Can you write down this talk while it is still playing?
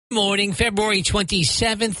Morning, February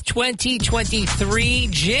 27th, 2023.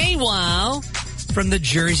 JWoww from the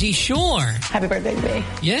Jersey Shore. Happy birthday to me.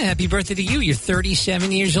 Yeah, happy birthday to you. You're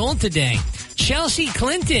 37 years old today. Chelsea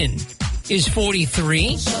Clinton is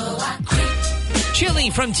 43. Chili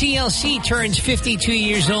from TLC turns 52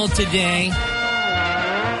 years old today.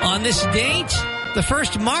 On this date, the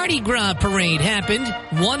first Mardi Gras parade happened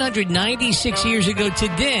 196 years ago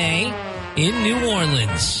today in New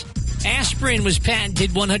Orleans. Aspirin was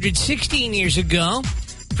patented 116 years ago.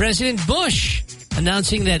 President Bush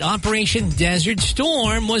announcing that Operation Desert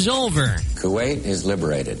Storm was over. Kuwait is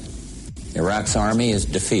liberated. Iraq's army is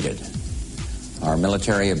defeated. Our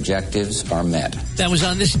military objectives are met. That was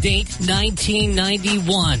on this date,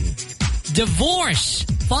 1991. Divorce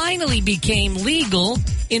finally became legal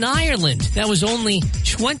in Ireland. That was only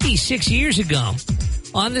 26 years ago.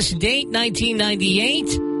 On this date,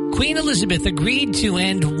 1998, Queen Elizabeth agreed to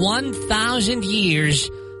end 1,000 years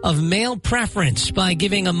of male preference by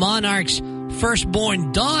giving a monarch's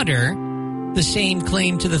firstborn daughter the same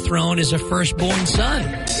claim to the throne as a firstborn son.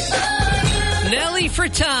 Nelly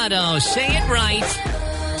Furtado, say it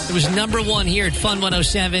right. It was number one here at Fun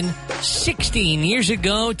 107 16 years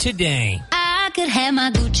ago today. I could have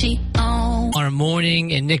my Gucci on. Our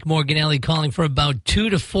morning, and Nick Morganelli calling for about 2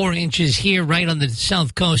 to 4 inches here right on the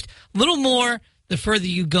south coast. A little more the further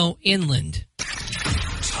you go inland.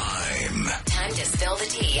 Time to spill the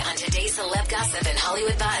tea on today's celeb gossip and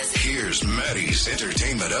Hollywood buzz. Here's Maddie's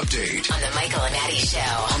entertainment update On the Michael and Maddie Show.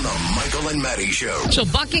 on the Michael and Maddie Show. So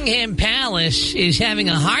Buckingham Palace is having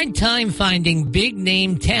a hard time finding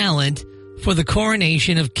big-name talent for the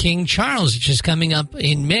coronation of King Charles, which is coming up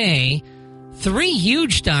in May. 3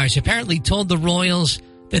 huge stars apparently told the royals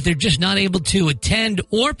that they're just not able to attend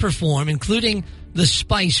or perform, including the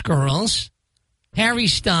Spice Girls, Harry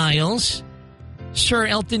Styles, Sir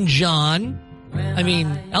Elton John. I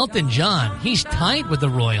mean, Elton John, he's tight with the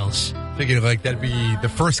royals. Figured like that'd be the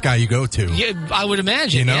first guy you go to. Yeah, I would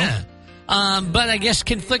imagine, You know? yeah. But I guess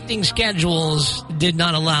conflicting schedules did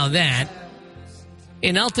not allow that.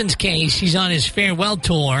 In Elton's case, he's on his farewell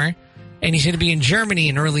tour, and he's going to be in Germany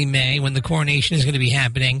in early May when the coronation is going to be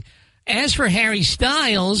happening. As for Harry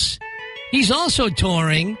Styles, he's also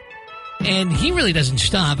touring, and he really doesn't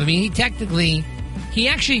stop. I mean, he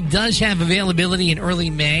actually does have availability in early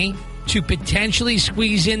May to potentially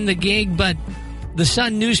squeeze in the gig, but the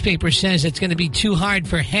Sun newspaper says it's going to be too hard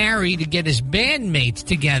for Harry to get his bandmates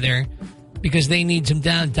together because they need some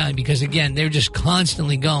downtime because, again, they're just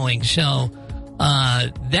constantly going. So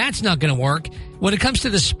that's not going to work. When it comes to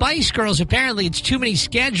the Spice Girls, apparently it's too many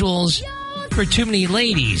schedules for too many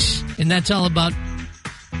ladies, and that's all about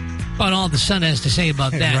all the Sun has to say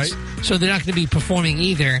about that. Right. So they're not going to be performing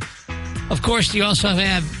either. Of course, you also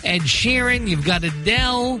have Ed Sheeran. You've got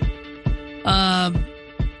Adele.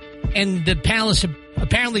 And the palace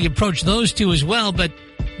apparently approached those two as well, but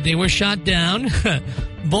they were shot down.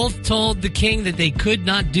 Both told the king that they could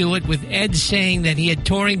not do it, with Ed saying that he had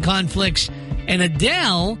touring conflicts, and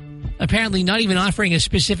Adele apparently not even offering a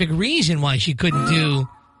specific reason why she couldn't do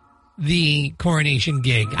the coronation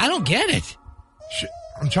gig. I don't get it.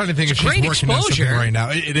 I'm trying to think It's if she's great working on something exposure. right now.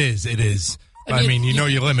 It is. I mean, you know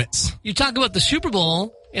your limits. You talk about the Super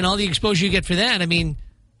Bowl and all the exposure you get for that. I mean,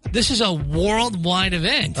 this is a worldwide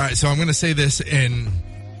event. All right, so I'm going to say this, and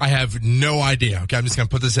I have no idea. Okay, I'm just going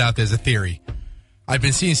to put this out there as a theory. I've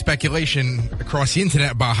been seeing speculation across the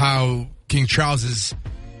internet about how King Charles is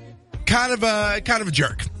kind of a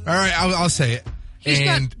jerk. All right, I'll say it. He's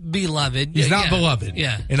and not beloved. He's not Yeah. beloved.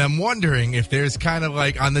 Yeah. And I'm wondering if there's kind of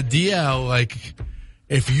like on the DL, like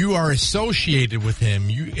if you are associated with him,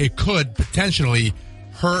 it could potentially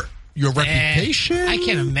hurt your reputation. I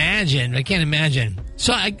can't imagine.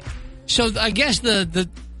 So I guess the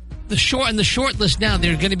short list now,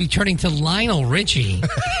 they're going to be turning to Lionel Richie,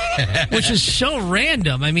 which is so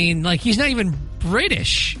random. I mean, like, he's not even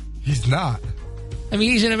British. He's not. I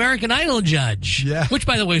mean, he's an American Idol judge. Yeah. Which,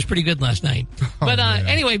 by the way, was pretty good last night. But man.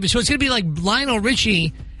 anyway, so it's going to be like Lionel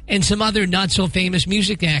Richie and some other not-so-famous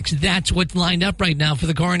music acts. That's what's lined up right now for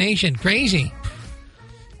the coronation. Crazy.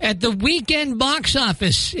 At the weekend box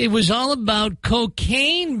office, it was all about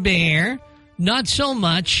Cocaine Bear, not so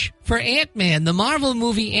much for Ant-Man. The Marvel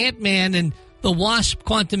movie Ant-Man and the Wasp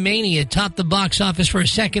Quantumania topped the box office for a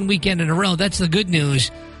second weekend in a row. That's the good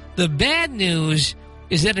news. The bad news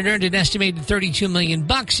is that it earned an estimated $32 million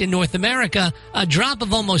in North America, a drop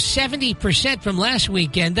of almost 70% from last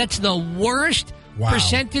weekend. That's the worst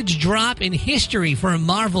percentage drop in history for a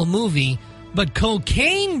Marvel movie. But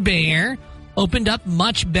Cocaine Bear opened up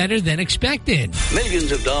much better than expected.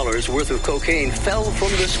 Millions of dollars worth of cocaine fell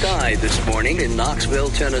from the sky this morning in Knoxville,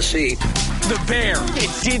 Tennessee. The bear,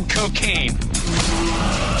 it did cocaine.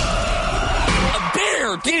 A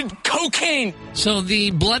bear did cocaine. So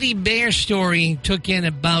the Bloody Bear story took in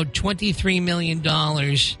about $23 million,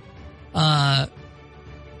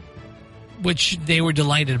 which they were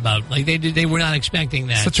delighted about. Like they were not expecting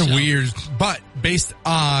that. Such a weird, but based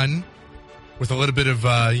on, with a little bit of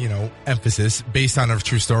emphasis, based on a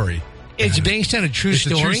true story. It's based on a true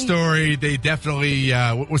story. It's a true story. They definitely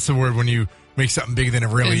what's the word when you make something bigger than it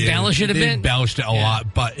really is? Embellish it a bit. They embellished it a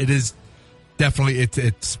lot, but it is definitely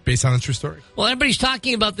it's based on a true story. Well, everybody's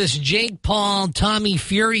talking about this Jake Paul Tommy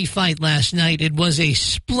Fury fight last night. it was a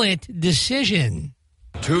split decision.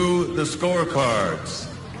 To the scorecards.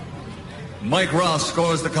 Mike Ross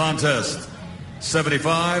scores the contest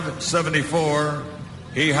 75-74.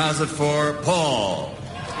 He has it for Paul.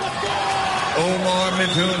 Omar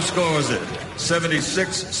Mintoon scores it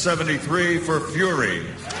 76-73 for Fury.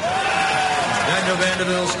 Daniel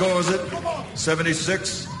Vanderbilt scores it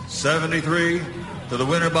 76-73 to the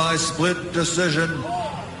winner by split decision,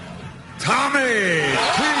 Tommy Fury.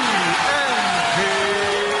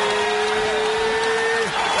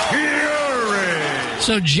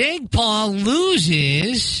 So Jake Paul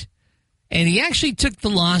loses, and he actually took the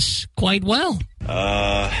loss quite well.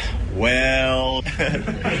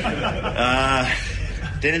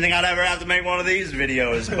 Didn't think I'd ever have to make one of these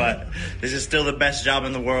videos, but this is still the best job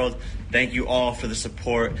in the world. Thank you all for the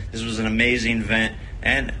support. This was an amazing event,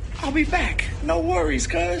 and I'll be back. No worries,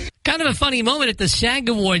 cuz. Kind of a funny moment at the SAG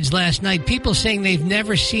Awards last night. People saying they've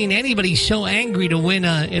never seen anybody so angry to win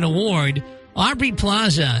an award. Aubrey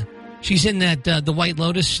Plaza, she's in that The White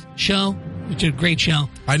Lotus show, which is a great show.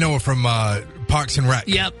 I know her from Parks and Rec.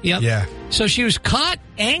 Yep. Yeah. So she was caught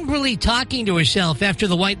angrily talking to herself after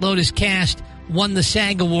the White Lotus cast won the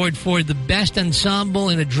SAG Award for the best ensemble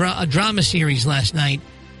in a drama series last night.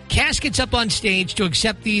 Cass gets up on stage to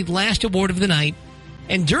accept the last award of the night,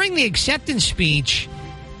 and during the acceptance speech,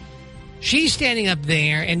 she's standing up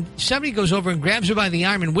there, and somebody goes over and grabs her by the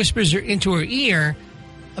arm and whispers her into her ear,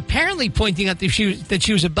 apparently pointing out that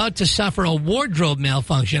she was about to suffer a wardrobe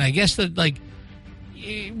malfunction. I guess that, like,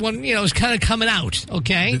 when, it was kind of coming out,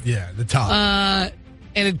 okay? The top.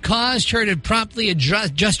 And it caused her to promptly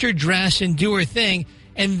adjust her dress and do her thing,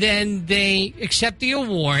 and then they accept the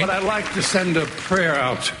award. But I'd like to send a prayer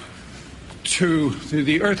out to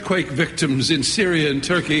the earthquake victims in Syria and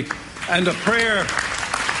Turkey, and a prayer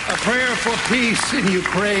for peace in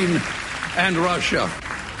Ukraine and Russia.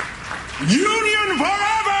 Union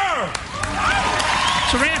forever!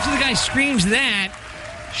 So right after the guy screams that,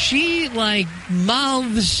 she,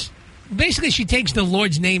 mouths... Basically, she takes the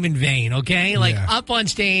Lord's name in vain, okay? Up on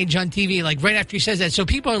stage, on TV, right after he says that. So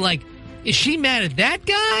people are like, is she mad at that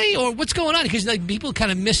guy? Or what's going on? Because, people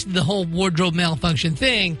kind of missed the whole wardrobe malfunction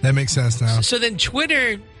thing. That makes sense now. So then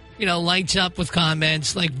Twitter, lights up with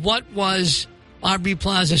comments like, what was Aubrey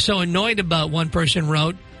Plaza so annoyed about? One person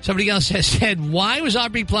wrote. Somebody else has said, why was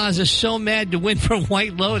Aubrey Plaza so mad to win for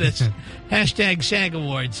White Lotus? Hashtag SAG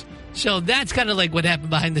Awards. So that's kind of like what happened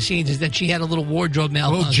behind the scenes, is that she had a little wardrobe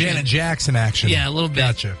malfunction. A little Janet Jackson action. Yeah, a little bit.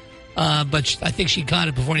 Gotcha. But I think she caught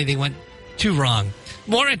it before anything went too wrong.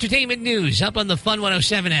 More entertainment news up on the Fun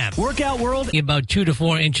 107 app. Workout World. About 2 to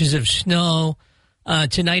 4 inches of snow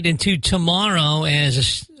tonight into tomorrow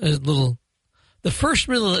as the first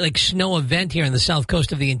real snow event here on the south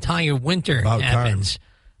coast of the entire winter happens.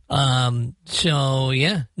 So,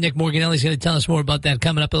 yeah, Nick Morganelli's going to tell us more about that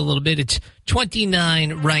coming up in a little bit. It's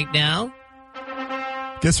 29 right now.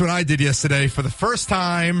 Guess what I did yesterday for the first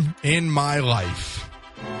time in my life?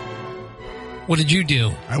 What did you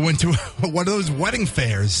do? I went to one of those wedding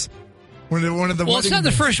fairs. One of the well, it's not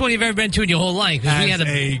the first one you've ever been to in your whole life. Because we had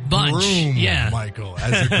a bunch. Groom, yeah, Michael,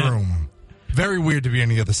 as a groom. Very weird to be on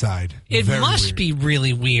the other side. It Very must weird. be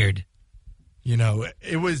really weird.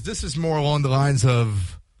 This is more along the lines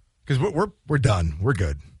of, because we're done. We're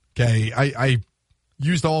good. Okay. I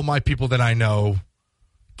used all my people that I know,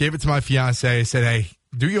 gave it to my fiance, said, hey,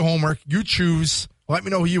 do your homework. You choose. Let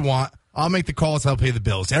me know who you want. I'll make the calls. I'll pay the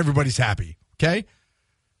bills. Everybody's happy. Okay.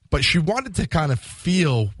 But she wanted to kind of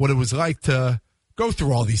feel what it was like to go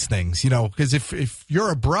through all these things, because if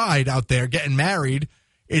you're a bride out there getting married,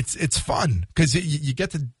 it's fun because you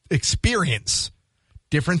get to experience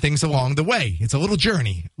different things along the way. It's a little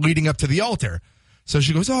journey leading up to the altar. So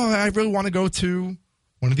she goes, oh, I really want to go to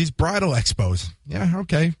one of these bridal expos. Yeah,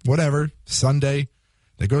 okay, whatever. Sunday,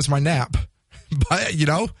 there goes my nap. But,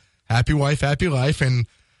 happy wife, happy life. And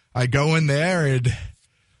I go in there and,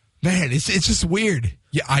 man, it's just weird.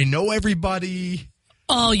 Yeah, I know everybody.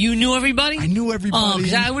 Oh, you knew everybody? I knew everybody. Oh,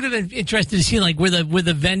 because I would have been interested to see like were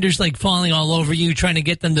the vendors like falling all over you, trying to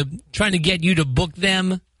get you to book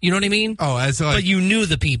them. You know what I mean? Oh, but you knew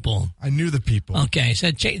the people. I knew the people. Okay, so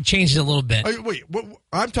it changed a little bit. Wait, what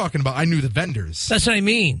I'm talking about? I knew the vendors. That's what I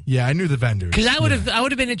mean. Yeah, I knew the vendors. Because I would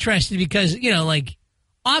have been interested because like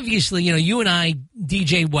obviously you and I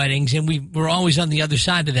DJ weddings and we were always on the other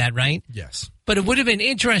side of that, right? Yes. But it would have been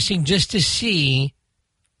interesting just to see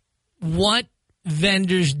what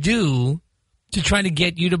vendors do to try to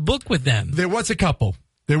get you to book with them. There were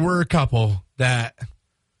a couple that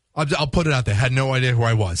I'll put it out there, had no idea who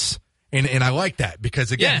I was. And I like that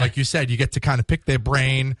because, again, like you said, you get to kind of pick their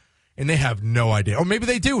brain and they have no idea. Or maybe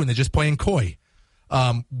they do and they're just playing coy.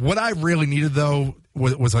 What I really needed, though,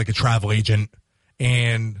 was like a travel agent.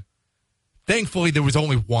 And thankfully there was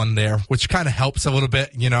only one there, which kind of helps a little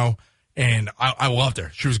bit, and I loved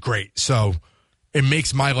her. She was great. So it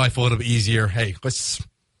makes my life a little bit easier. Hey, let's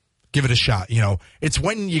give it a shot. It's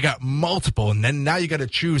when you got multiple and then now you got to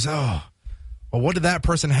choose, well, what did that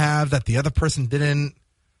person have that the other person didn't?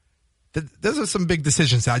 Those are some big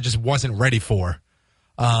decisions that I just wasn't ready for.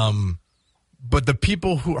 But the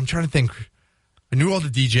people who, I'm trying to think, I knew all the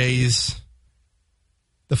DJs,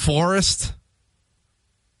 the florist.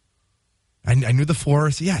 I knew the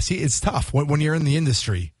florist. Yeah, see, it's tough when you're in the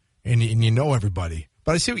industry and you know everybody.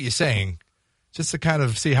 But I see what you're saying, just to kind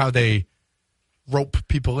of see how they rope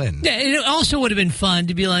people in. Yeah, it also would have been fun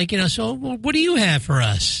to be like, so what do you have for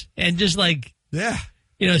us? And just like,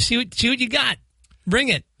 see what you got. Bring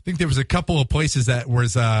it. I think there was a couple of places that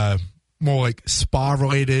was more like spa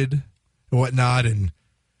related and whatnot, and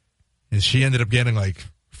she ended up getting like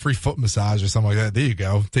free foot massage or something like that. There you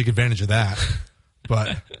go. Take advantage of that.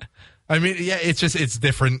 But I mean, yeah, it's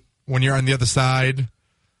different when you're on the other side.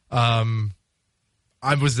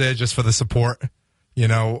 I was there just for the support,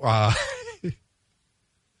 I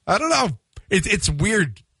don't know. It's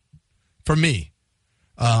weird for me.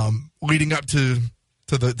 Leading up to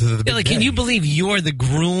the big can day. you believe you're the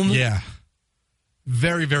groom? Yeah.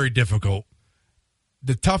 Very, very difficult.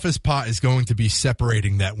 The toughest part is going to be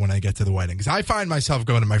separating that when I get to the wedding. Because I find myself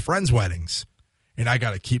going to my friends' weddings, and I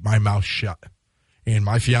got to keep my mouth shut. And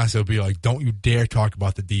my fiance will be like, don't you dare talk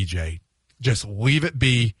about the DJ. Just leave it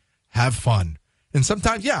be. Have fun. And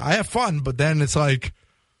sometimes, I have fun, but then it's like...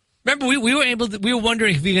 Remember, we were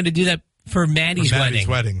wondering if we were going to do that for Maddie's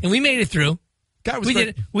wedding. And we made it through.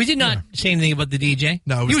 We did not say anything about the DJ.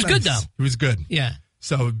 No, he was nice. good, though. He was good. Yeah.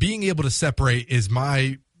 So being able to separate is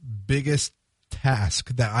my biggest task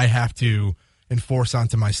that I have to enforce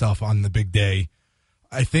onto myself on the big day.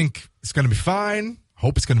 I think it's going to be fine.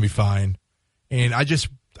 Hope it's going to be fine. And I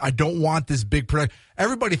don't want this big production.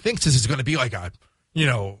 Everybody thinks this is going to be like a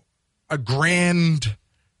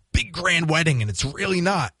big grand wedding, and it's really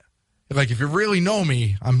not. Like, if you really know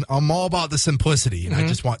me, I'm all about the simplicity, and I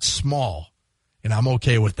just want small, and I'm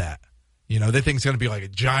okay with that. They think it's going to be like a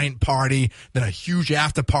giant party, then a huge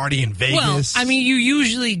after party in Vegas. Well, I mean, you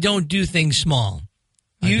usually don't do things small.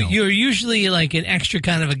 You're usually like an extra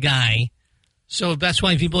kind of a guy, so that's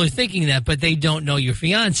why people are thinking that, but they don't know your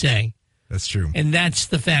fiance. That's true. And that's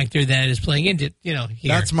the factor that is playing into, here.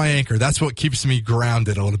 That's my anchor. That's what keeps me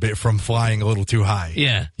grounded a little bit from flying a little too high.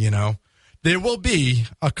 Yeah. There will be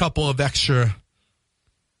a couple of extra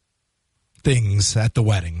things at the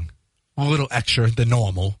wedding. A little extra than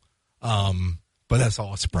normal. But that's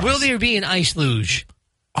all a surprise. Will there be an ice luge?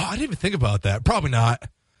 Oh, I didn't even think about that. Probably not.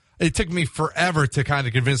 It took me forever to kind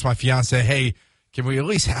of convince my fiance, hey, can we at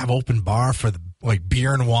least have open bar for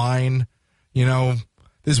beer and wine?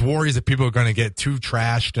 There's worries that people are going to get too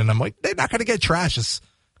trashed, and I'm like, they're not going to get trashed.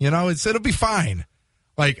 It'll be fine.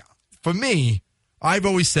 Like, for me, I've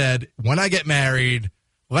always said, when I get married,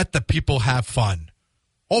 let the people have fun.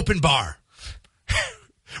 Open bar.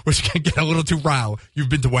 Which can get a little too riled. You've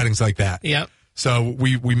been to weddings like that. Yep. So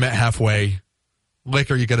we met halfway.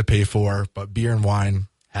 Liquor you got to pay for, but beer and wine,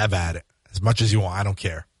 have at it. As much as you want. I don't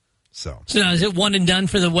care. So now, is it one and done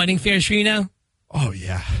for the wedding fairs for you now? Oh,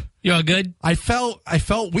 yeah. You all good? I felt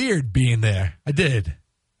weird being there. I did.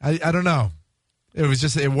 I don't know.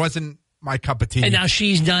 It wasn't my cup of tea. And now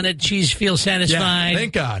she's done it. She feels satisfied. Yeah,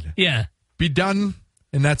 thank God. Yeah. Be done,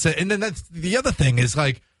 and that's it. And then that's the other thing is,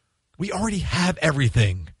 like, we already have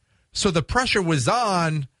everything. So the pressure was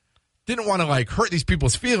on. Didn't want to, hurt these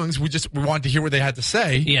people's feelings. We wanted to hear what they had to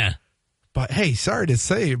say. Yeah. But, hey, sorry to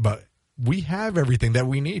say, but we have everything that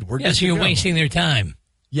we need. We're good so you're wasting their time.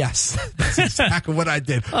 Yes. That's exactly what I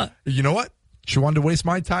did. You know what? She wanted to waste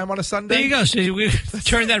my time on a Sunday. There you go. So we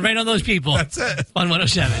turned that right on those people. That's it. On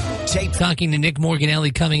 107. Talking to Nick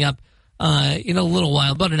Morganelli coming up in a little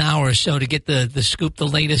while, about an hour or so, to get the scoop, the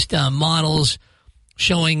latest models,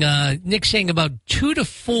 showing Nick saying about 2 to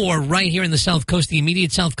 4 right here in the South Coast, the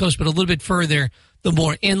immediate South Coast, but a little bit further, the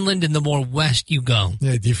more inland and the more west you go.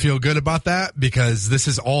 Yeah, do you feel good about that? Because this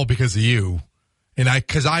is all because of you. And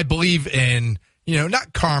because I believe in,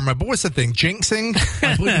 not karma, but what's the thing? Jinxing.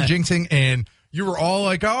 I believe in jinxing. And you were all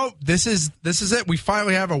like, oh, this is it. We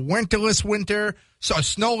finally have a winterless winter, so a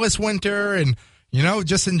snowless winter, and,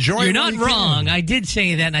 just enjoy it. You're not wrong. I did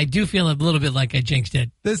say that, and I do feel a little bit like I jinxed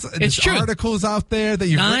it. There's true. Articles out there that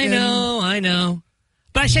you've written. I know.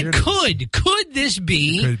 But I said, could this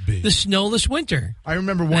be the snowless winter? I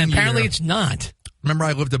remember one and apparently year. It's not. Remember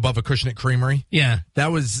I lived above a Acushnet Creamery? Yeah.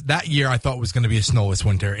 That year I thought was going to be a snowless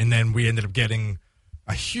winter, and then we ended up getting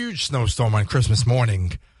a huge snowstorm on Christmas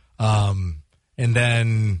morning. And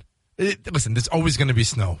then, listen, there's always going to be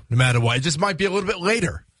snow, no matter what. It just might be a little bit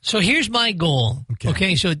later. So here's my goal.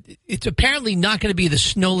 Okay, so it's apparently not going to be the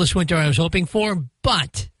snowless winter I was hoping for,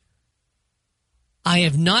 but I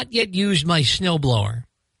have not yet used my snowblower.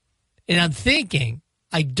 And I'm thinking,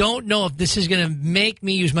 I don't know if this is going to make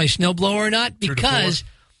me use my snowblower or not, because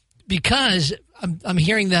I'm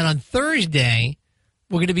hearing that on Thursday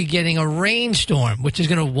we're going to be getting a rainstorm, which is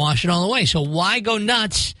going to wash it all away. So why go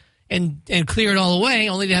nuts and clear it all away,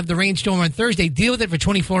 only to have the rainstorm on Thursday, deal with it for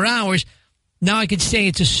 24 hours. Now I could say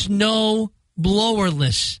it's a snow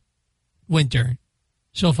blowerless winter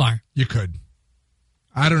so far. You could.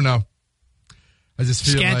 I don't know. I just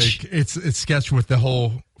feel like it's sketch with the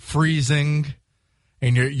whole freezing,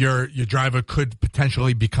 and your driver could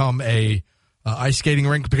potentially become a ice skating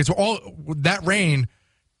rink, because all that rain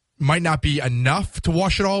might not be enough to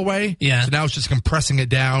wash it all away. Yeah. So now it's just compressing it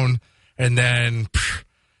down, and then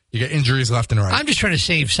you get injuries left and right. I'm just trying to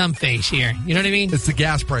save some face here. You know what I mean? It's the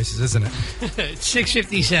gas prices, isn't it? It's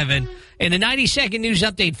 6:57. In a 90-second news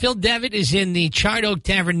update, Phil Devitt is in the Charred Oak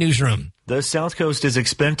Tavern newsroom. The South Coast is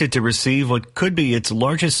expected to receive what could be its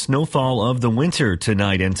largest snowfall of the winter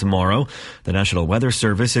tonight and tomorrow. The National Weather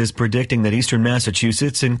Service is predicting that eastern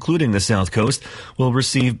Massachusetts, including the South Coast, will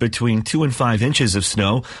receive between 2 and 5 inches of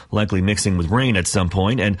snow, likely mixing with rain at some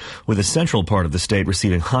point, and with the central part of the state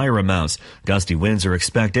receiving higher amounts. Gusty winds are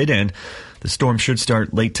expected, and the storm should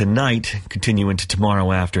start late tonight, continue into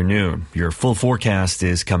tomorrow afternoon. Your full forecast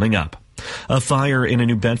is coming up. A fire in a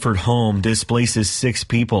New Bedford home displaces 6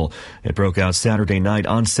 people. It broke out Saturday night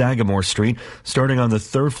on Sagamore Street, starting on the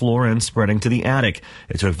 3rd floor and spreading to the attic.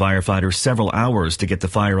 It took firefighters several hours to get the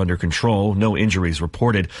fire under control. No injuries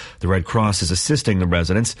reported. The Red Cross is assisting the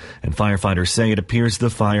residents, and firefighters say it appears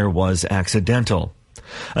the fire was accidental.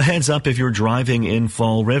 A heads up if you're driving in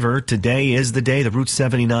Fall River. Today is the day the Route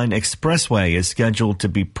 79 Expressway is scheduled to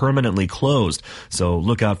be permanently closed, so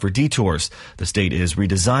look out for detours. The state is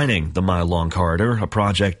redesigning the mile-long corridor, a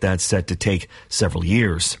project that's set to take several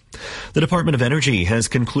years. The Department of Energy has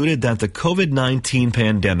concluded that the COVID-19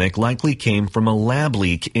 pandemic likely came from a lab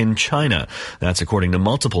leak in China. That's according to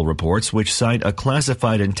multiple reports, which cite a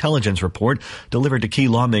classified intelligence report delivered to key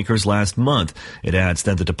lawmakers last month. It adds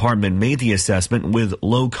that the department made the assessment with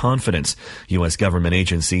low confidence. U.S. government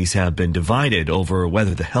agencies have been divided over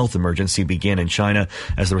whether the health emergency began in China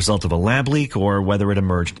as the result of a lab leak or whether it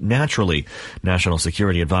emerged naturally. National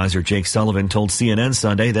Security Advisor Jake Sullivan told CNN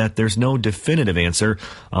Sunday that there's no definitive answer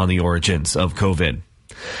on the origins of COVID.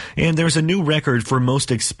 And there's a new record for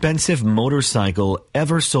most expensive motorcycle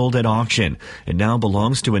ever sold at auction. It now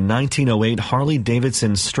belongs to a 1908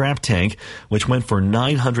 Harley-Davidson Strap Tank, which went for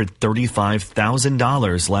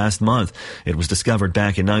 $935,000 last month. It was discovered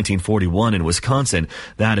back in 1941 in Wisconsin.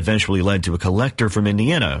 That eventually led to a collector from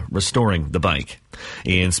Indiana restoring the bike.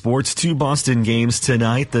 In sports, 2 Boston games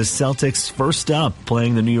tonight. The Celtics first up,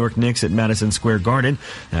 playing the New York Knicks at Madison Square Garden.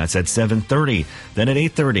 That's at 7:30. Then at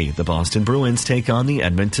 8:30, the Boston Bruins take on the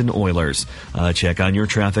Edmonton Oilers. Check on your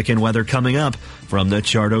traffic and weather coming up. From the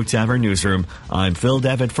Charred Oak Tavern newsroom, I'm Phil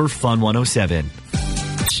Devitt for Fun 107.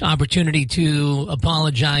 Opportunity to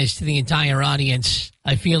apologize to the entire audience.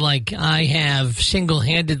 I feel like I have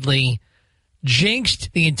single-handedly jinxed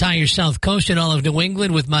the entire South Coast and all of New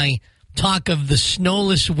England with my talk of the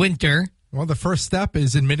snowless winter. Well, the first step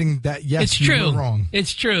is admitting that, yes, it's you true. were wrong.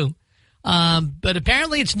 It's true. But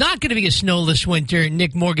apparently it's not going to be a snowless winter,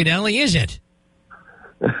 Nick Morganelli, is it?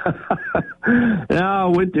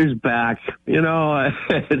 No, winter's back.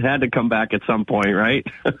 It had to come back at some point, right?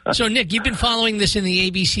 So, Nick, you've been following this in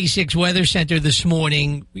the ABC6 Weather Center this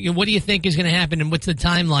morning. What do you think is going to happen, and what's the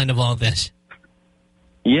timeline of all this?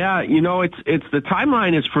 Yeah, it's the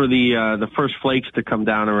timeline is for the first flakes to come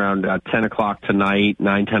down around 10 o'clock tonight,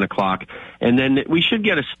 10 o'clock. And then we should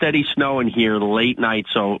get a steady snow in here late night.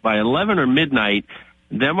 So by 11 or midnight,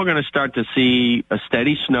 then we're going to start to see a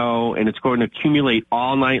steady snow, and it's going to accumulate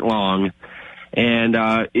all night long. And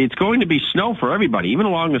it's going to be snow for everybody, even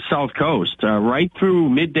along the South Coast, right through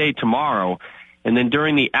midday tomorrow. And then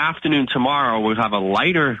during the afternoon tomorrow, we'll have a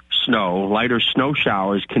lighter snow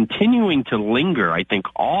showers continuing to linger, I think,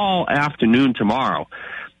 all afternoon tomorrow.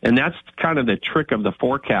 And that's kind of the trick of the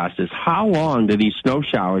forecast, is how long do these snow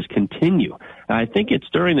showers continue? And I think it's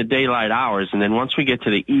during the daylight hours, and then once we get to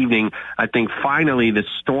the evening, I think finally the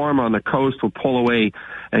storm on the coast will pull away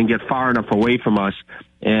and get far enough away from us,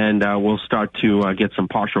 and we'll start to get some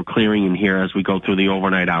partial clearing in here as we go through the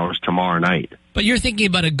overnight hours tomorrow night. But you're thinking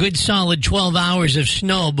about a good solid 12 hours of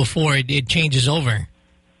snow before it changes over.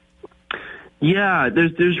 Yeah,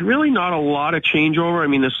 there's really not a lot of changeover. I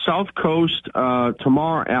mean, the South Coast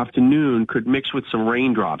tomorrow afternoon could mix with some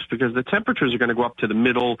raindrops because the temperatures are going to go up to the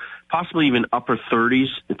middle, possibly even upper 30s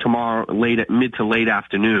tomorrow, mid to late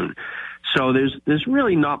afternoon. So there's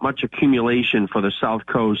really not much accumulation for the South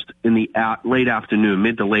Coast in the late afternoon,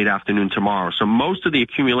 mid to late afternoon tomorrow. So most of the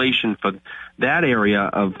accumulation for that area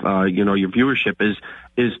of your viewership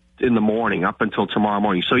is in the morning up until tomorrow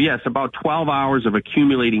morning. So yes, about 12 hours of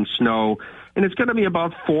accumulating snow. And it's going to be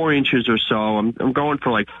about 4 inches or so. I'm going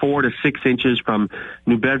for like 4 to 6 inches from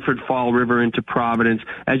New Bedford Fall River into Providence.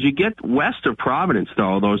 As you get west of Providence,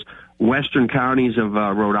 though, those western counties of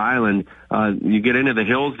Rhode Island, you get into the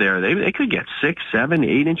hills there, they could get 6, 7,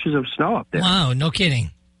 8 inches of snow up there. Wow, no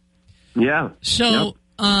kidding. Yeah. So,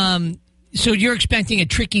 so you're expecting a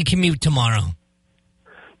tricky commute tomorrow?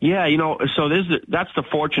 Yeah, so that's the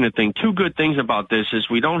fortunate thing. Two good things about this is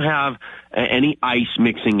we don't have any ice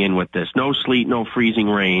mixing in with this. No sleet, no freezing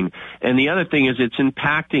rain. And the other thing is it's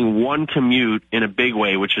impacting one commute in a big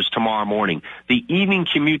way, which is tomorrow morning. The evening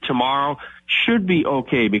commute tomorrow should be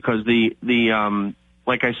okay because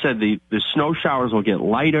like I said, the snow showers will get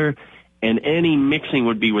lighter, and any mixing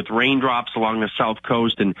would be with raindrops along the South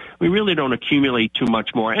Coast, and we really don't accumulate too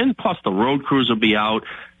much more. And plus the road crews will be out.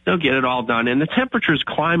 They'll get it all done. And the temperatures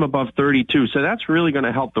climb above 32, so that's really going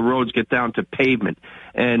to help the roads get down to pavement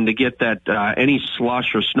and to get that any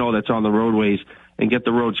slush or snow that's on the roadways and get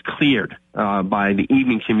the roads cleared by the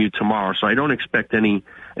evening commute tomorrow. So I don't expect any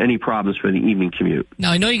problems for the evening commute.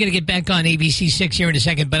 Now, I know you're going to get back on ABC6 here in a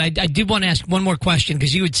second, but I did want to ask one more question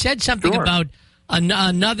because you had said something about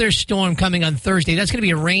another storm coming on Thursday. That's going to be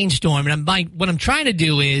a rainstorm. And what I'm trying to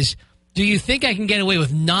do is, do you think I can get away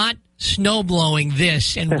with not snow blowing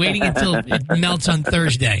this and waiting until it melts on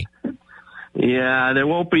Thursday? Yeah, there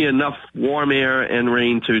won't be enough warm air and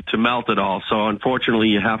rain to melt it all. So unfortunately,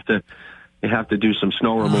 you have to do some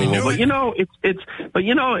snow removal. But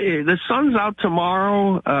the sun's out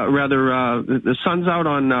tomorrow. The sun's out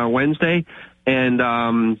on Wednesday,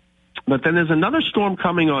 and but then there's another storm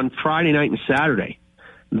coming on Friday night and Saturday.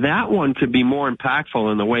 That one could be more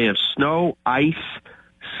impactful in the way of snow, ice,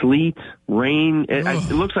 sleet, rain.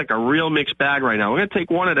 It looks like a real mixed bag right now. We're going to take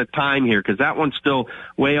one at a time here because that one's still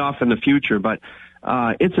way off in the future. But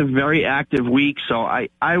it's a very active week, so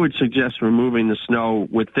I would suggest removing the snow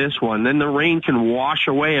with this one. Then the rain can wash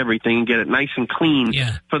away everything and get it nice and clean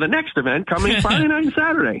for the next event coming Friday night and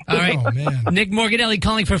Saturday. All right. Nick Morganelli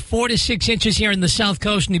calling for 4 to 6 inches here in the South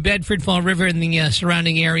Coast, New Bedford, Fall River, and the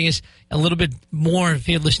surrounding areas. A little bit more if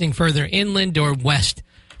you're listening further inland or west.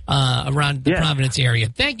 Around the Providence area.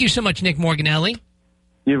 Thank you so much, Nick Morganelli.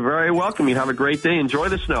 You're very welcome. You have a great day. Enjoy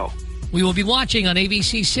the snow. We will be watching on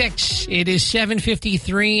ABC6. It is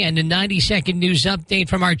 7:53 and a 90-second news update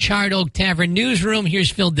from our Charred Oak Tavern newsroom.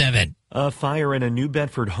 Here's Phil Devitt. A fire in a New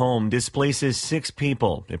Bedford home displaces 6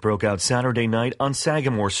 people. It broke out Saturday night on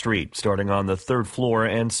Sagamore Street, starting on the 3rd floor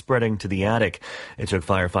and spreading to the attic. It took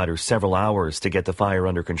firefighters several hours to get the fire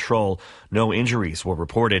under control. No injuries were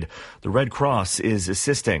reported. The Red Cross is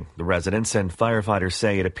assisting the residents, and firefighters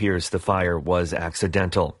say it appears the fire was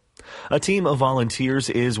accidental. A team of volunteers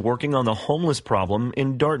is working on the homeless problem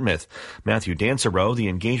in Dartmouth. Matthew Dansereau, the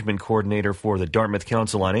engagement coordinator for the Dartmouth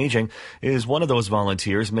Council on Aging, is one of those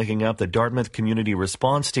volunteers making up the Dartmouth Community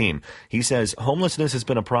Response Team. He says homelessness has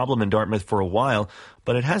been a problem in Dartmouth for a while,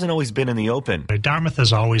 but it hasn't always been in the open. Dartmouth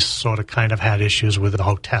has always sort of kind of had issues with the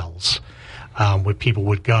hotels, where people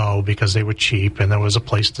would go because they were cheap and there was a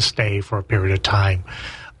place to stay for a period of time.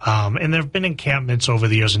 And there have been encampments over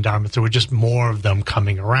the years in Dartmouth. There were just more of them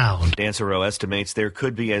coming around. Dansereau estimates there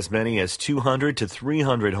could be as many as 200 to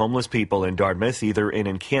 300 homeless people in Dartmouth, either in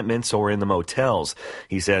encampments or in the motels.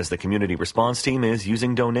 He says the community response team is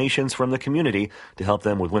using donations from the community to help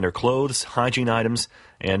them with winter clothes, hygiene items,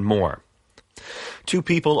 and more. 2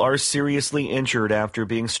 people are seriously injured after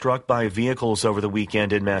being struck by vehicles over the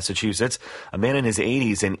weekend in Massachusetts. A man in his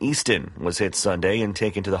 80s in Easton was hit Sunday and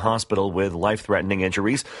taken to the hospital with life-threatening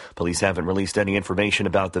injuries. Police haven't released any information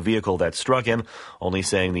about the vehicle that struck him, only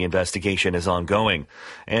saying the investigation is ongoing.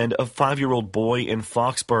 And a 5-year-old boy in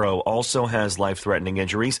Foxborough also has life-threatening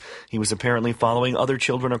injuries. He was apparently following other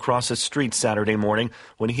children across a street Saturday morning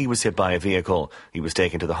when he was hit by a vehicle. He was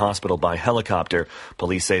taken to the hospital by helicopter.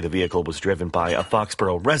 Police say the vehicle was driven by a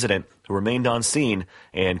Foxborough resident who remained on scene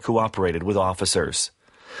and cooperated with officers.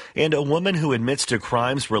 And a woman who admits to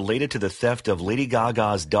crimes related to the theft of Lady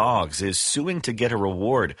Gaga's dogs is suing to get a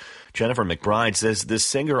reward. Jennifer McBride says the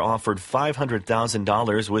singer offered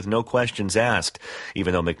 $500,000 with no questions asked.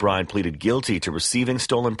 Even though McBride pleaded guilty to receiving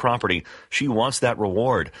stolen property, she wants that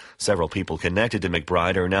reward. Several people connected to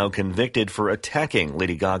McBride are now convicted for attacking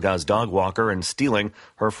Lady Gaga's dog walker and stealing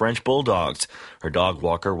her French bulldogs. Her dog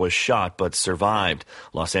walker was shot but survived.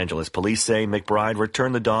 Los Angeles police say McBride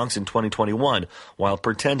returned the dogs in 2021 while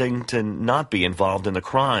pretending to not be involved in the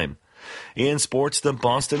crime. In sports, the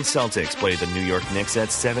Boston Celtics play the New York Knicks at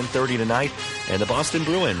 7:30 tonight, and the Boston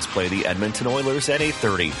Bruins play the Edmonton Oilers at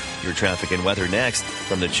 8:30. Your traffic and weather next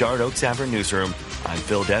from the Charred Oak Tavern Newsroom. I'm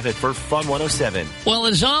Phil Devitt for Fun 107. Well,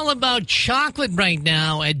 it's all about chocolate right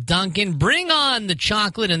now at Dunkin'. Bring on the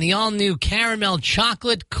chocolate and the all-new caramel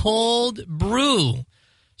chocolate cold brew.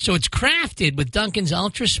 So it's crafted with Dunkin's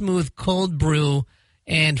ultra-smooth cold brew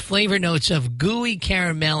and flavor notes of gooey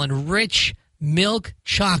caramel and rich milk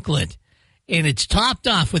chocolate. And it's topped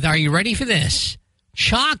off with, are you ready for this?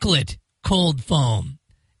 Chocolate cold foam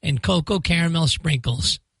and cocoa caramel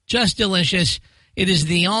sprinkles. Just delicious. It is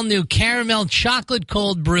the all-new caramel chocolate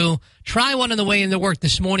cold brew. Try one on the way into work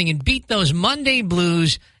this morning and beat those Monday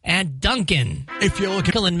blues at Dunkin'. If you're looking...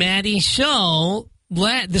 Michael and Maddie, so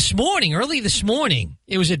early this morning,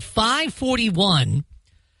 it was at 5:41.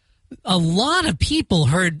 A lot of people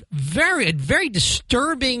heard a very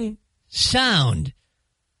disturbing sound,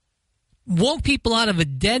 woke people out of a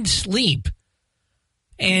dead sleep,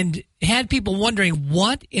 and had people wondering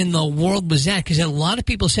what in the world was that, because a lot of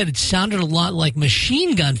people said it sounded a lot like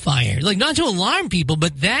machine gun fire. Like, not to alarm people,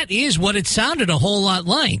 but that is what it sounded a whole lot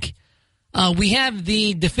like. We have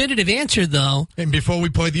the definitive answer, though. And before we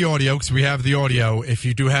play the audio, because we have the audio, if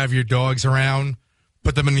you do have your dogs around,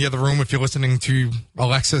 put them in the other room if you're listening to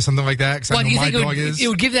Alexa, something like that, because I know my dog is. It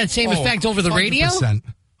would give that same effect over the 100%, radio? 100%,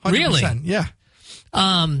 Really? Yeah.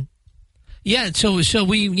 Yeah, so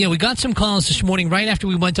we got some calls this morning right after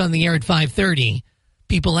we went on the air at 5:30.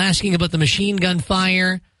 People asking about the machine gun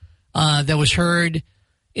fire that was heard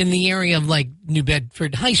in the area of, like, New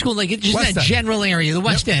Bedford High School, like just West that End. general area, the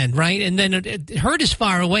West End, right? And then it heard as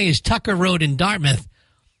far away as Tucker Road in Dartmouth.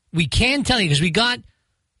 We can tell you, because we got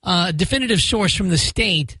a definitive source from the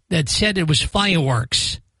state that said it was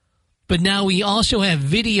fireworks. But now we also have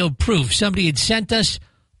video proof. Somebody had sent us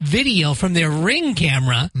video from their Ring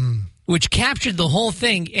camera, which captured the whole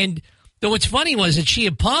thing. And what's funny was that she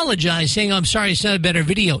apologized, saying, I'm sorry, it's not a better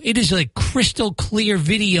video. It is a crystal clear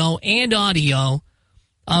video and audio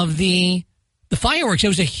of the fireworks. It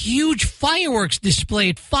was a huge fireworks display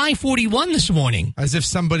at 5:41 this morning. As if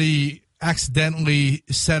somebody accidentally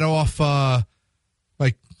set off, I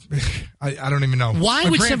don't even know. Why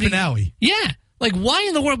would grand somebody? Finale. Yeah. Like, why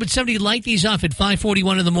in the world would somebody light these off at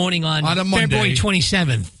 5:41 in the morning on a Monday. February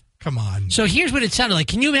 27th? Come on. So here's what it sounded like.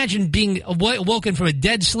 Can you imagine being woken from a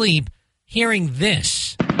dead sleep hearing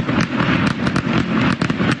this?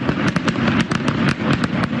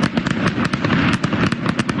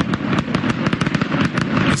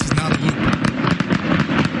 This is not a loop.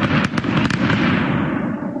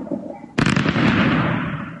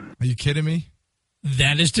 Are you kidding me?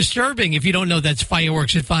 That is disturbing if you don't know that's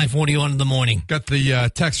fireworks at 5:41 in the morning. Got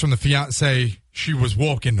the text from the fiance. She was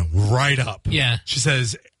walking right up. Yeah. She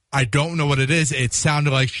says, I don't know what it is. It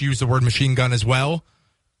sounded like she used the word machine gun as well.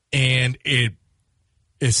 And it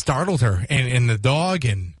startled her and the dog.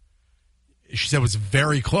 And she said it was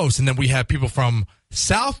very close. And then we have people from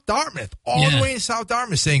South Dartmouth, all the way in South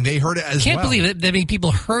Dartmouth, saying they heard it as well. Can't believe it. That many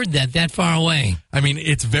people heard that far away. I mean,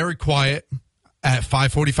 it's very quiet at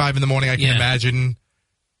 5:45 in the morning. I can imagine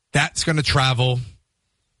that's going to travel.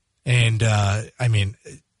 And, I mean,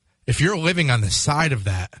 if you're living on the side of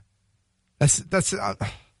that, that's it's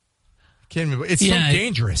so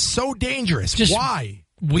dangerous. So dangerous. Just why?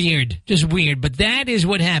 Weird. Just weird. But that is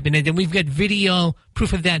what happened. And then we've got video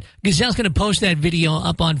proof of that. Gazelle's going to post that video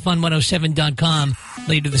up on fun107.com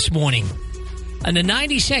later this morning. And the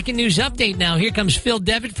 90-second news update now. Here comes Phil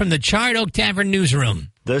Devitt from the Charred Oak Tavern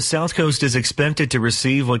Newsroom. The South Coast is expected to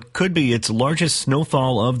receive what could be its largest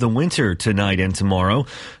snowfall of the winter tonight and tomorrow.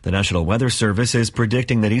 The National Weather Service is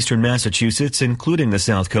predicting that eastern Massachusetts, including the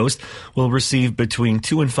South Coast, will receive between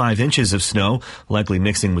 2 and 5 inches of snow, likely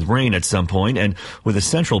mixing with rain at some point, and with the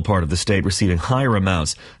central part of the state receiving higher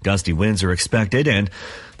amounts. Gusty winds are expected, and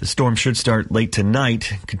the storm should start late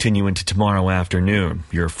tonight, continue into tomorrow afternoon.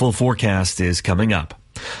 Your full forecast is coming up.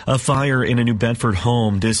 A fire in a New Bedford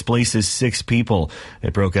home displaces 6 people.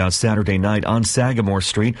 It broke out Saturday night on Sagamore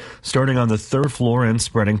Street, starting on the 3rd floor and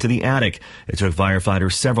spreading to the attic. It took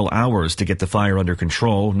firefighters several hours to get the fire under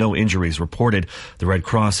control. No injuries reported. The Red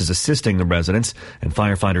Cross is assisting the residents, and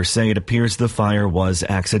firefighters say it appears the fire was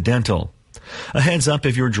accidental. A heads up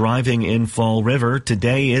if you're driving in Fall River.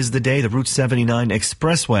 Today is the day the Route 79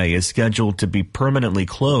 Expressway is scheduled to be permanently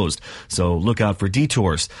closed, so look out for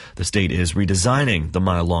detours. The state is redesigning the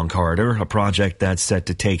mile-long corridor, a project that's set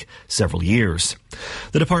to take several years.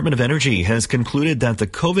 The Department of Energy has concluded that the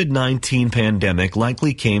COVID-19 pandemic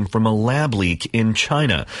likely came from a lab leak in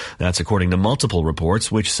China. That's according to multiple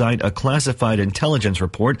reports, which cite a classified intelligence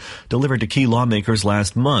report delivered to key lawmakers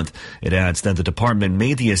last month. It adds that the department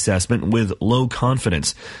made the assessment with low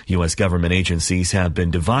confidence. U.S. government agencies have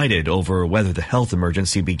been divided over whether the health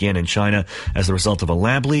emergency began in China as a result of a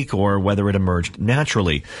lab leak or whether it emerged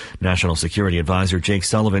naturally. National Security Advisor Jake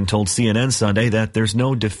Sullivan told CNN Sunday that there's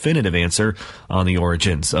no definitive answer on the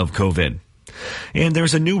origins of COVID. And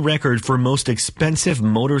there's a new record for most expensive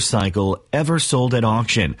motorcycle ever sold at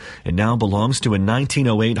auction. It now belongs to a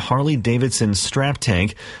 1908 Harley-Davidson Strap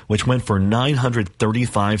Tank, which went for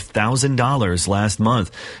 $935,000 last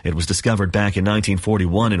month. It was discovered back in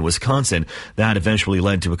 1941 in Wisconsin. That eventually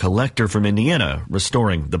led to a collector from Indiana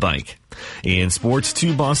restoring the bike. In sports,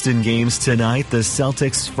 2 Boston games tonight. The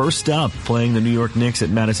Celtics first up, playing the New York Knicks at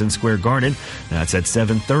Madison Square Garden. That's at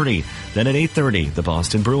 7:30. Then at 8:30, the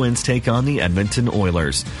Boston Bruins take on the Edmonton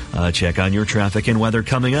Oilers. Check on your traffic and weather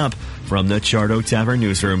coming up from the Chardo Tavern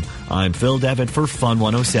Newsroom. I'm Phil Devitt for Fun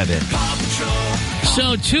 107.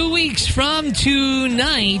 So 2 weeks from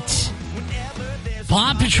tonight,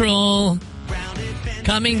 Paw Patrol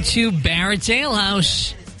coming to Barrett's Ale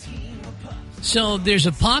House. So there's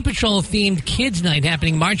a Paw Patrol themed kids night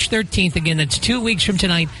happening March 13th. Again, that's 2 weeks from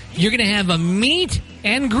tonight. You're going to have a meet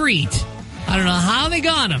and greet. I don't know how they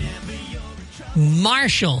got him.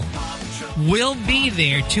 Marshall will be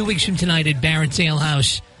there 2 weeks from tonight at Barrett's Ale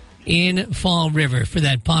House in Fall River for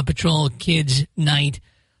that Paw Patrol kids night.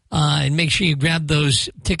 And make sure you grab those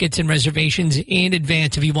tickets and reservations in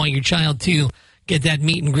advance if you want your child to get that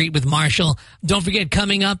meet and greet with Marshall. Don't forget,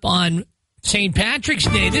 coming up on St. Patrick's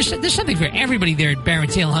Day. There's something for everybody there at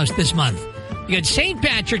Barrett's Ale House this month. You got St.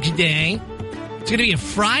 Patrick's Day. It's going to be a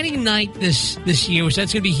Friday night this year, so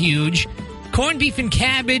that's going to be huge. Corned beef and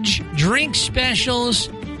cabbage, drink specials,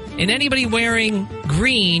 and anybody wearing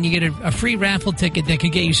green, you get a free raffle ticket that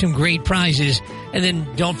could get you some great prizes. And then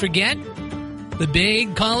don't forget the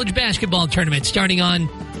big college basketball tournament starting on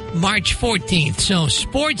March 14th. So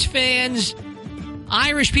sports fans,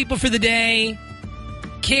 Irish people for the day,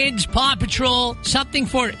 kids, Paw Patrol, something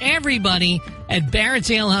for everybody at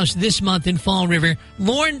Barrett's Ale House this month in Fall River.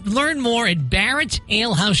 Learn more at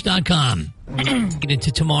barrettsalehouse.com. Get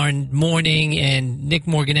into tomorrow morning, and Nick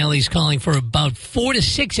Morganelli's calling for about 4 to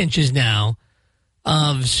 6 inches now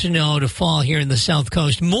of snow to fall here in the South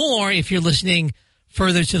Coast. More if you're listening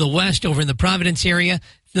further to the west over in the Providence area.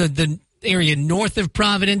 The area north of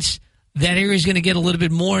Providence, that area is going to get a little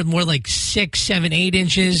bit more like 6, 7, 8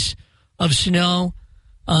 inches of snow.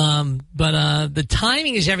 But the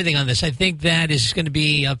timing is everything on this. I think that is going to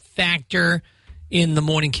be a factor in the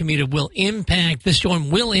morning commute. The storm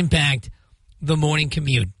will impact the morning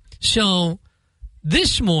commute. So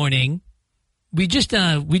this morning, we just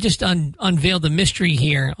unveiled the mystery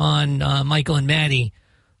here on Michael and Maddie.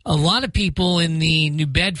 A lot of people in the New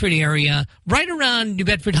Bedford area, right around New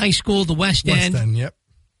Bedford High School, the West End. Yep.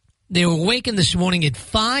 They were awakened this morning at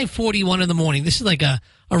 5:41 in the morning. This is like a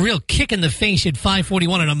real kick in the face at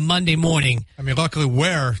 5:41 on a Monday morning. I mean, luckily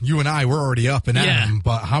you and I were already up and at them,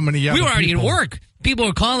 but how many other We were already people? at work. People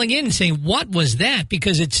were calling in and saying, what was that?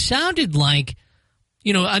 Because it sounded like,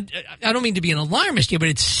 I don't mean to be an alarmist here, but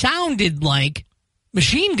it sounded like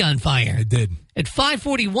machine gun fire. It did. At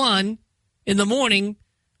 5:41 in the morning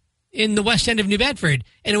in the west end of New Bedford.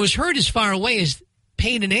 And it was heard as far away as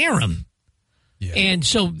Payne and Aram. Yeah. And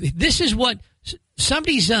so this is what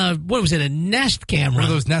somebody's, what was it, a Nest camera? One of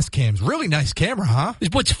those Nest cams. Really nice camera, huh?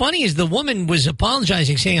 What's funny is the woman was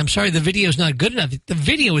apologizing, saying, I'm sorry, the video's not good enough. The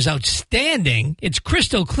video is outstanding. It's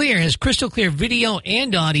crystal clear. It has crystal clear video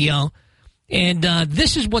and audio. And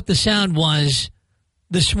this is what the sound was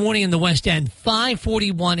this morning in the West End,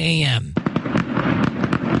 5:41 a.m.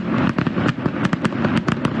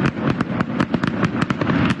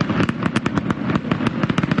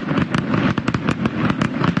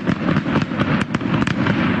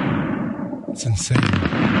 It's insane.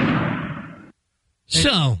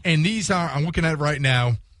 So, and these are, I'm looking at it right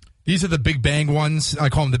now, these are the Big Bang ones. I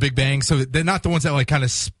call them the Big Bang. So they're not the ones that like kind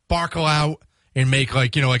of sparkle out and make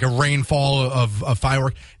like, you know, like a rainfall of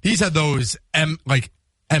firework. These are those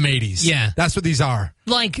M80s. Yeah. That's what these are.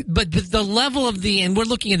 like, but the level of the, and we're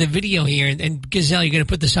looking at the video here, and Gazelle, you're going to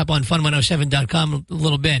put this up on fun107.com a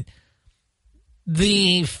little bit.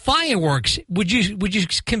 The fireworks, would you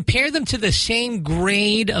compare them to the same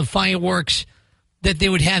grade of fireworks that they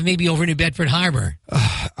would have maybe over New Bedford Harbor?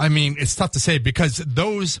 I mean, it's tough to say because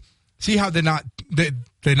those, see how they're not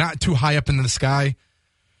too high up in the sky?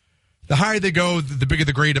 The higher they go, the bigger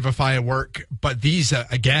the grade of a firework. But these,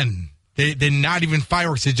 again, they're not even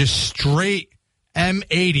fireworks. They're just straight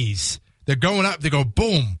M80s. They're going up. They go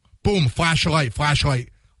boom, boom, flash a light, like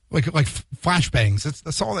flashbangs.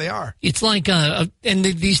 That's all they are. It's like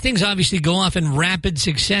these things obviously go off in rapid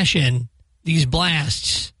succession. These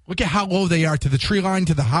blasts. Look at how low they are to the tree line,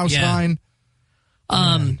 to the house line.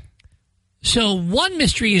 So one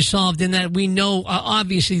mystery is solved in that we know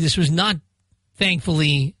obviously this was not,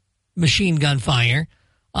 thankfully, machine gun fire.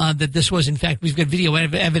 That this was, in fact, we've got video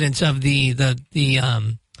evidence of the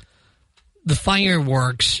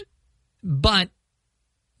fireworks. But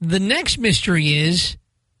the next mystery is,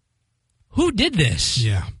 who did this?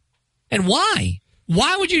 Yeah. And why?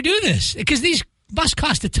 Why would you do this? Because these must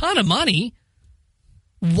cost a ton of money.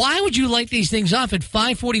 Why would you light these things off at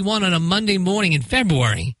 5:41 on a Monday morning in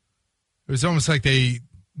February? It was almost like they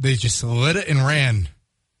just lit it and ran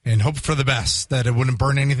and hoped for the best, that it wouldn't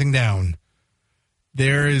burn anything down.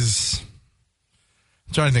 I'm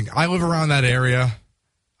trying to think. I live around that area.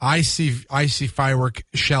 I see firework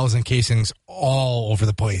shells and casings all over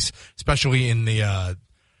the place, especially in the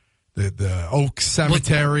Oak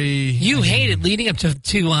Cemetery. You hate it leading up to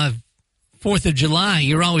 4th of July.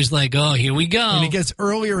 You're always like, oh, here we go. And it gets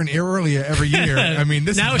earlier and earlier every year. I mean,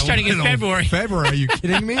 this now is we're starting in February. February, are you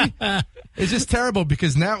kidding me? It's just terrible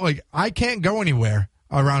because now, like, I can't go anywhere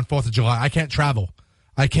around 4th of July. I can't travel.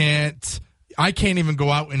 I can't even go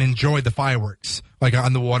out and enjoy the fireworks, like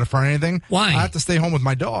on the waterfront or anything. Why? I have to stay home with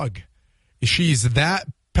my dog. She's that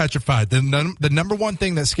petrified. The number one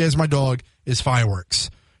thing that scares my dog is fireworks.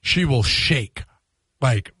 She will shake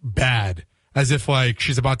like bad, as if like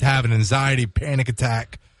she's about to have an anxiety panic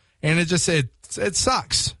attack, and it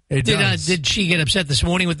sucks. It does. Did she get upset this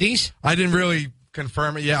morning with these? I didn't really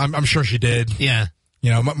confirm it. Yeah, I'm sure she did. Yeah,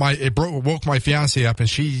 you know, it woke my fiance up, and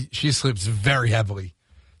she sleeps very heavily.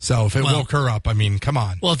 So if it woke her up, I mean, come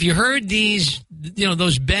on. Well, if you heard these,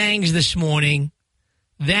 those bangs this morning,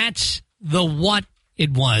 that's the what it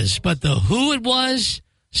was, but the who it was,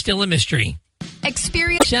 still a mystery.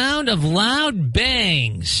 Experience sound of loud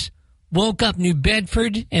bangs woke up New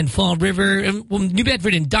Bedford and Fall River, New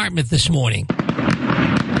Bedford and Dartmouth this morning.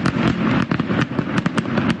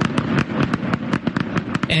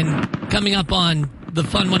 And coming up on the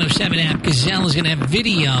Fun 107 app, Gazelle is going to have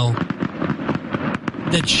video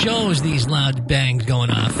that shows these loud bangs going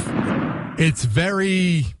off. It's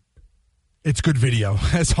good video.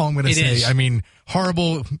 That's all I'm going to say. Is. I mean,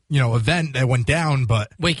 horrible, event that went down,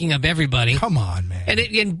 but waking up everybody. Come on, man.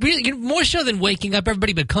 And really, more so than waking up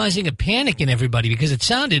everybody, but causing a panic in everybody because it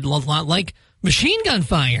sounded a lot like machine gun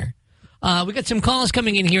fire. We got some calls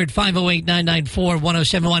coming in here at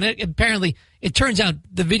 508-994-1071. Apparently, it turns out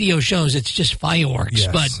the video shows it's just fireworks,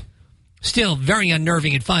 but still very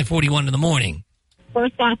unnerving at 5:41 in the morning.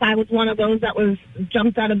 First off, I was one of those that was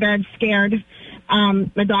jumped out of bed scared.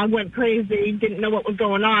 My dog went crazy, didn't know what was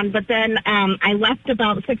going on. But then I left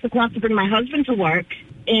about 6 o'clock to bring my husband to work.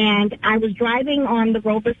 And I was driving on the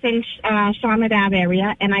Robeson Charlotte Ave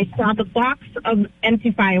area, and I saw the box of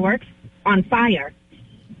empty fireworks on fire.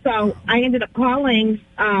 So I ended up calling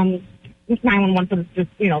 911 for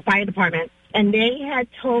the fire department. And they had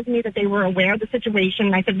told me that they were aware of the situation.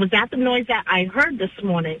 And I said, was that the noise that I heard this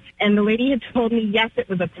morning? And the lady had told me, yes, it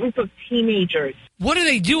was a group of teenagers. What are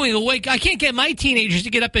they doing awake? I can't get my teenagers to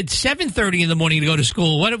get up at 7:30 in the morning to go to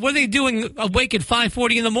school. What are they doing awake at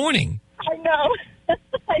 5:40 in the morning? I know.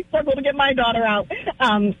 I struggled to get my daughter out.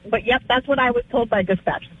 But, yep, that's what I was told by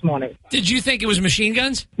dispatch this morning. Did you think it was machine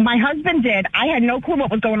guns? My husband did. I had no clue what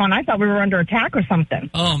was going on. I thought we were under attack or something.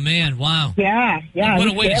 Oh, man, wow. Yeah. What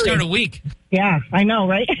a way to start a week. Yeah, I know,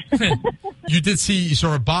 right? You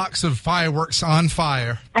saw a box of fireworks on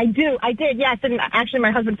fire. I did, yes. And actually,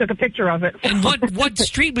 my husband took a picture of it. And what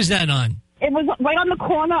street was that on? It It was right on the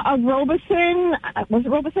corner of Robeson. Was it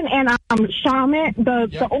Robeson and Charlotte,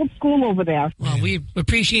 the old school over there. Well, we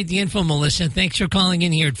appreciate the info, Melissa. Thanks for calling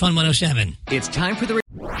in here at Fun 107. It's time for the